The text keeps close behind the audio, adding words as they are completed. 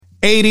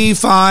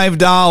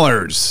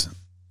$85.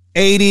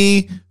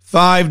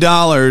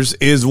 $85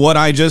 is what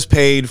I just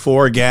paid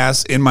for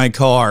gas in my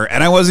car,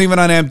 and I wasn't even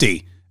on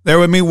empty.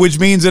 Which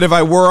means that if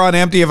I were on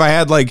empty, if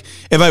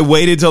I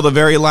waited till the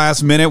very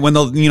last minute when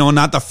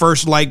not the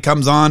first light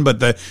comes on, but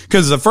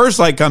because the first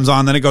light comes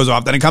on, then it goes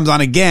off, then it comes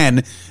on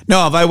again.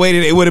 No, if I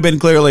waited, it would have been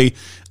clearly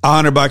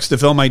 $100 to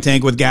fill my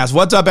tank with gas.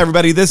 What's up,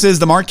 everybody? This is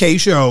the Mark Kaye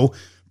Show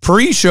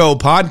pre-show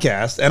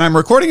podcast, and I'm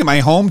recording at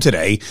my home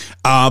today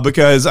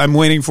because I'm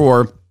waiting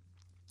for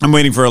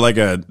like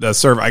a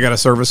server. I got a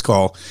service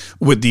call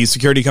with the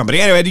security company.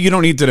 Anyway, you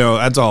don't need to know.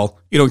 That's all.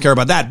 You don't care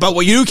about that. But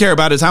what you do care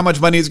about is how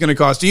much money it's going to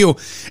cost you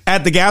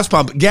at the gas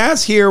pump.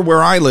 Gas here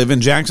where I live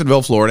in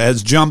Jacksonville, Florida,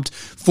 has jumped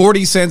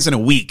 40 cents in a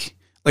week.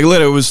 Like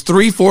literally, it was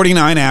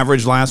 $3.49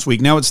 average last week.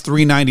 Now it's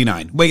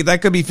 $3.99. Wait,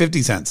 that could be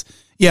 50 cents.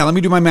 Yeah, let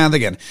me do my math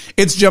again.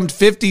 It's jumped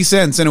 50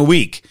 cents in a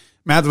week.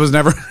 Math was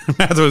never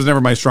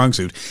my strong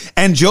suit.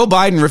 And Joe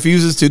Biden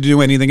refuses to do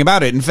anything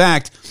about it. In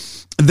fact,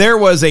 there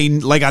was a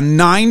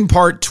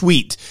 9-part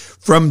tweet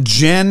from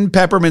Jen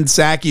Peppermint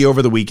Psaki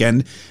over the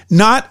weekend,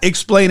 not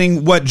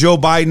explaining what Joe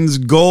Biden's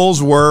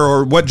goals were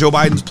or what Joe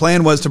Biden's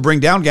plan was to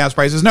bring down gas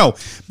prices. No,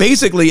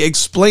 basically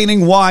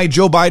explaining why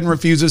Joe Biden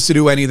refuses to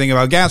do anything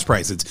about gas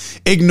prices,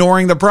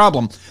 ignoring the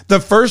problem. The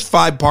first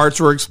 5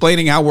 parts were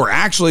explaining how we're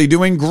actually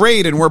doing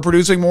great and we're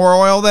producing more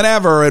oil than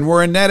ever and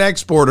we're a net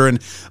exporter,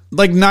 and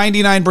like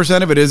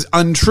 99% of it is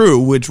untrue,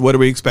 which what do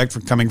we expect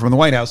from coming from the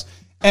White House?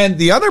 And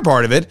the other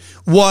part of it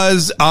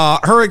was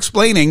her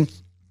explaining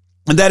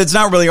that it's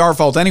not really our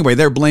fault anyway.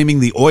 They're blaming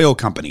the oil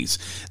companies.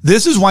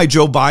 This is why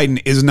Joe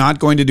Biden is not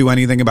going to do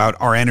anything about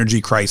our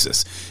energy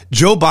crisis.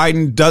 Joe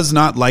Biden does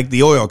not like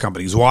the oil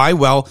companies. Why?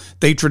 Well,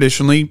 they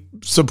traditionally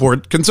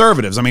support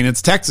conservatives. I mean,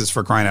 it's Texas,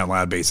 for crying out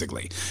loud,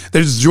 basically.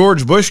 There's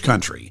George Bush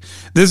country.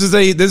 This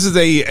is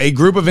a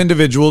group of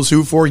individuals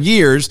who for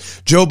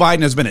years Joe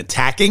Biden has been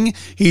attacking.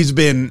 He's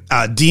been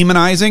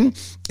demonizing.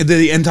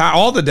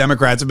 All the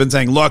Democrats have been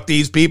saying, look,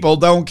 these people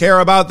don't care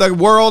about the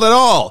world at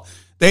all.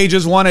 They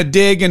just want to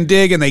dig and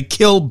they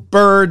kill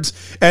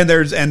birds.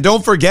 And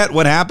don't forget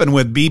what happened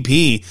with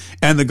BP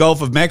and the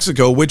Gulf of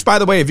Mexico, which, by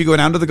the way, if you go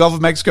down to the Gulf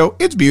of Mexico,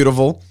 it's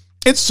beautiful.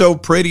 It's so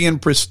pretty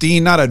and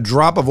pristine, not a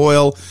drop of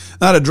oil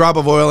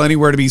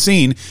anywhere to be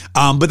seen.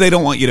 But they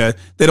don't want you to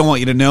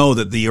know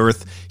that the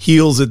earth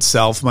heals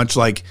itself, much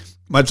like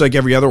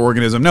every other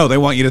organism. No, they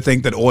want you to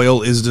think that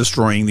oil is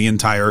destroying the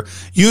entire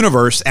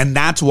universe. And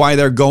that's why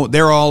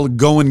they're all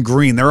going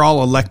green. They're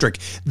all electric.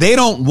 They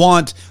don't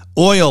want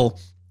oil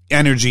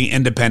energy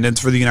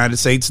independence for the United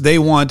States. They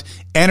want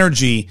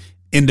energy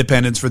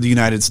independence for the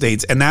United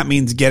States. And that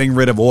means getting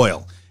rid of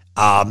oil.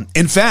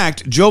 In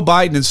fact, Joe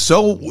Biden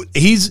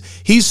is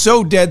he's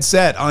so dead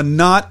set on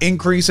not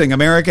increasing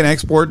American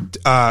export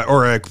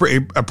or a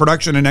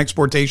production and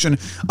exportation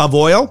of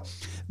oil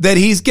that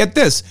he's, get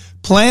this,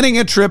 planning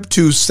a trip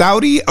to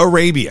Saudi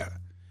Arabia.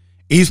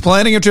 He's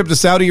planning a trip to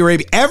Saudi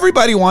Arabia.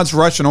 Everybody wants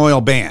Russian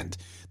oil banned.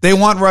 They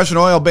want Russian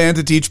oil banned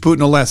to teach Putin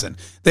a lesson.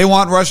 They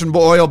want Russian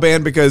oil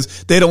banned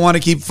because they don't want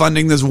to keep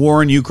funding this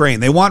war in Ukraine.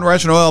 They want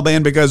Russian oil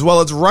banned because, well,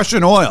 it's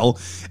Russian oil.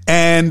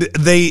 And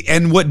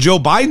what Joe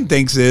Biden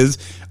thinks is,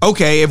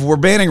 okay, if we're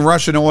banning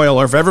Russian oil,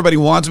 or if everybody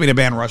wants me to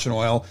ban Russian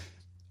oil,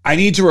 I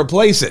need to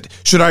replace it.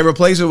 Should I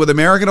replace it with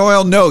American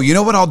oil? No. You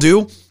know what I'll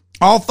do?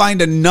 I'll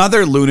find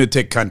another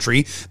lunatic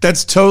country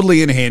that's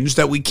totally unhinged,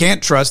 that we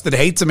can't trust, that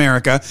hates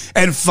America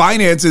and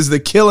finances the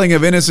killing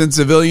of innocent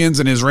civilians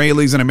and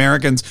Israelis and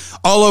Americans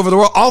all over the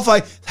world.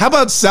 How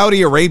about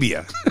Saudi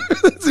Arabia?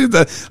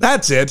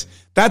 That's it.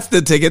 That's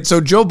the ticket.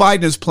 So Joe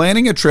Biden is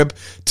planning a trip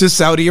to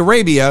Saudi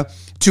Arabia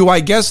to, I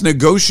guess,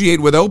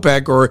 negotiate with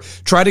OPEC or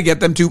try to get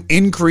them to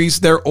increase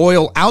their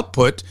oil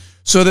output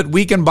so that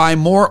we can buy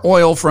more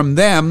oil from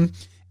them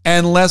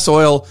and less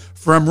oil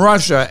from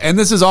Russia. And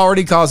this is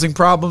already causing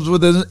problems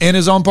in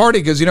his own party,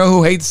 because you know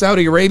who hates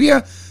Saudi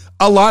Arabia?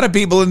 A lot of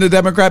people in the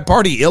Democrat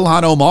Party.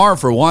 Ilhan Omar,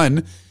 for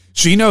one.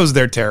 She knows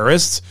they're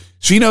terrorists.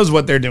 She knows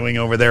what they're doing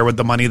over there with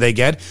the money they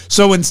get.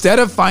 So instead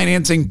of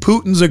financing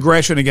Putin's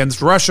aggression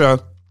against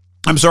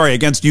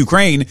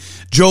Ukraine,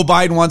 Joe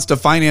Biden wants to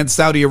finance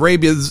Saudi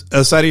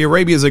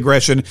Arabia's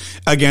aggression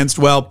against,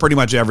 well, pretty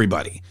much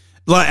everybody.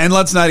 And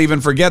let's not even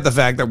forget the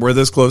fact that we're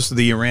this close to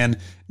the Iran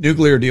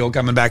nuclear deal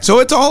coming back. So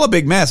it's all a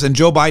big mess. And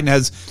Joe Biden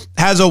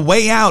has a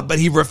way out, but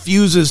he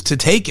refuses to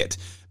take it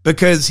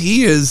because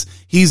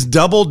he's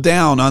doubled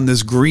down on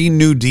this Green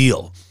New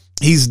Deal.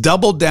 He's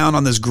doubled down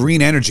on this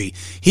green energy.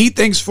 He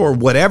thinks for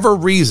whatever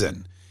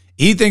reason,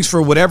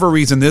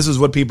 this is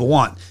what people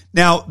want.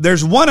 Now,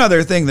 there's one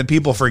other thing that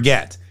people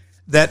forget,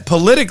 that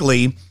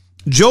politically,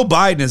 Joe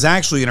Biden is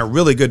actually in a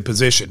really good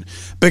position,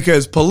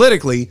 because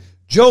politically,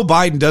 Joe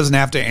Biden doesn't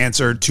have to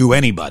answer to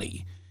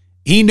anybody.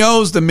 He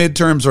knows the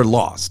midterms are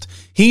lost.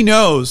 He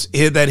knows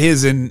that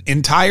his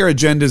entire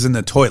agenda is in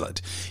the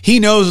toilet. He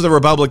knows the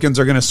Republicans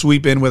are going to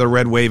sweep in with a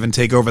red wave and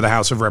take over the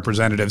House of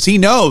Representatives. He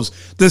knows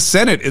the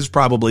Senate is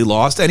probably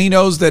lost, and he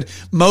knows that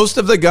most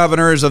of the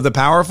governors of the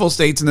powerful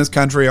states in this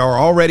country are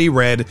already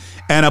red,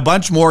 and a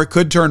bunch more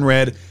could turn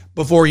red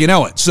before you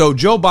know it. So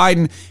Joe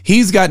Biden,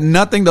 he's got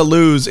nothing to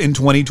lose in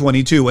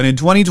 2022. And in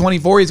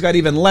 2024, he's got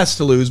even less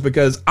to lose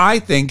because I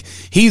think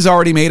he's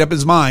already made up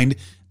his mind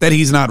that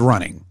he's not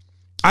running.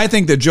 I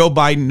think that Joe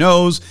Biden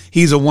knows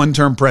he's a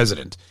one-term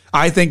president.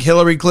 I think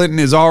Hillary Clinton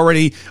is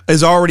already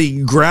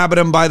grabbing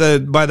him by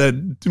the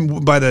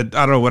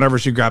I don't know, whatever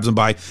she grabs him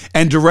by,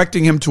 and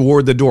directing him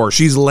toward the door.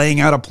 She's laying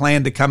out a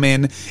plan to come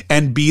in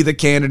and be the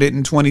candidate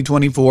in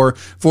 2024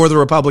 for the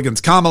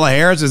Republicans. Kamala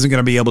Harris isn't going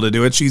to be able to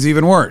do it. She's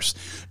even worse.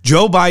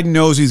 Joe Biden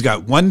knows he's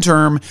got one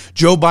term.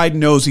 Joe Biden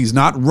knows he's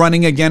not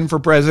running again for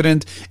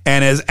president.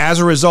 And as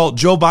a result,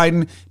 Joe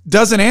Biden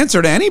doesn't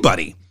answer to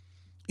anybody.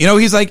 You know,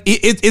 he's like,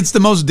 it's the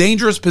most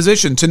dangerous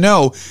position to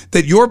know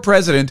that your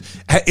president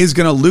is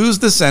going to lose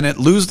the Senate,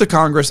 lose the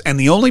Congress, and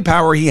the only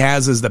power he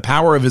has is the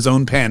power of his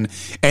own pen.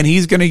 And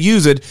he's going to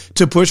use it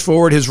to push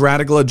forward his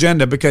radical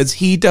agenda because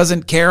he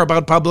doesn't care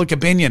about public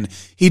opinion.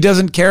 He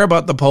doesn't care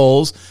about the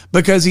polls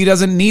because he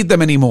doesn't need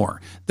them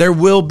anymore. There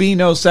will be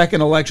no second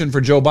election for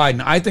Joe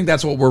Biden. I think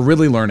that's what we're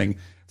really learning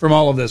from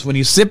all of this. When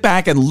you sit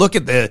back and look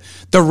at the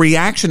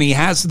reaction he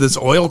has to this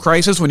oil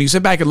crisis, when you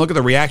sit back and look at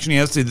the reaction he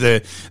has to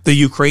the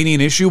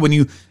Ukrainian issue, when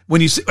you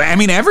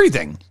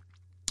everything.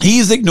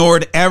 He's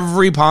ignored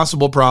every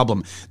possible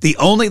problem. The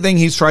only thing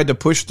he's tried to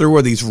push through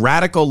are these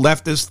radical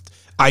leftist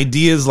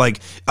ideas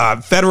like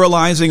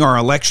federalizing our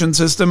election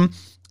system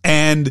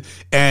and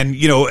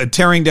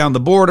tearing down the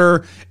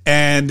border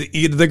and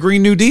the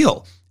Green New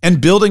Deal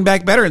and building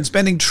back better and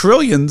spending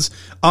trillions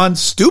on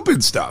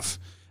stupid stuff.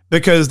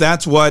 Because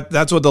that's what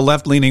the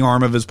left-leaning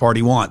arm of his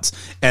party wants.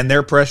 And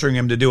they're pressuring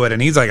him to do it. And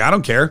he's like, I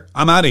don't care.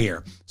 I'm out of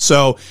here.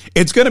 So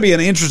it's going to be an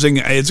interesting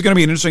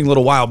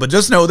little while. But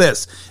just know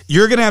this.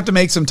 You're going to have to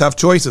make some tough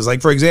choices.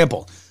 Like, for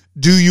example,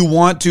 do you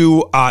want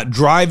to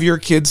drive your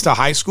kids to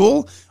high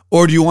school?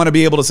 Or do you want to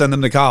be able to send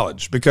them to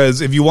college?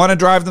 Because if you want to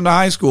drive them to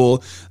high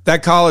school,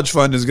 that college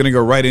fund is going to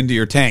go right into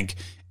your tank.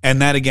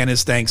 And that, again,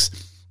 is thanks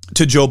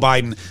to Joe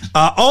Biden.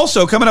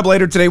 Also, coming up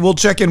later today, we'll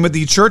check in with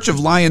the Church of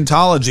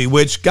Liontology,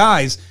 which,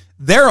 guys,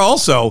 they're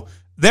also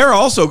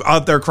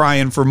out there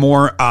crying for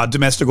more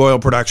domestic oil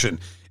production.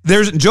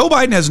 Joe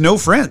Biden has no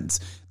friends.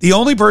 The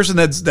only person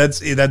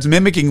that's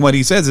mimicking what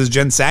he says is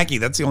Jen Psaki.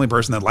 That's the only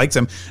person that likes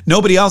him.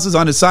 Nobody else is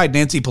on his side.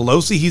 Nancy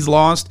Pelosi, he's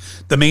lost.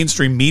 The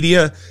mainstream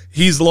media,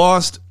 he's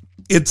lost.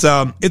 It's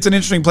an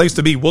interesting place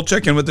to be. We'll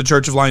check in with the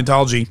Church of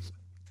Liontology,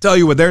 tell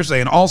you what they're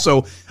saying.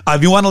 Also,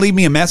 if you want to leave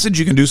me a message,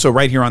 you can do so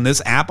right here on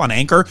this app on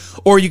Anchor,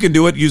 or you can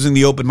do it using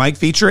the open mic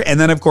feature. And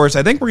then, of course,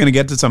 I think we're going to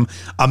get to some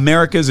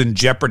America's in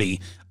Jeopardy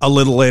a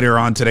little later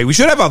on today. We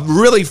should have a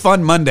really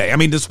fun Monday. I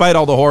mean, despite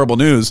all the horrible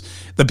news,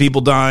 the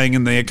people dying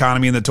and the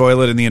economy and the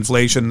toilet and the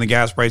inflation and the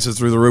gas prices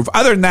through the roof.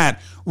 Other than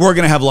that, we're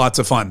going to have lots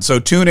of fun. So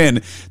tune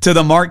in to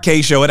the Mark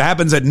Kaye Show. It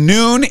happens at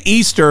noon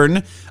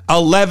Eastern,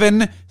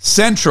 11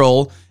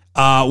 Central,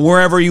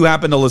 wherever you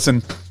happen to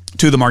listen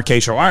to the Mark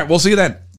Kaye Show. All right, we'll see you then.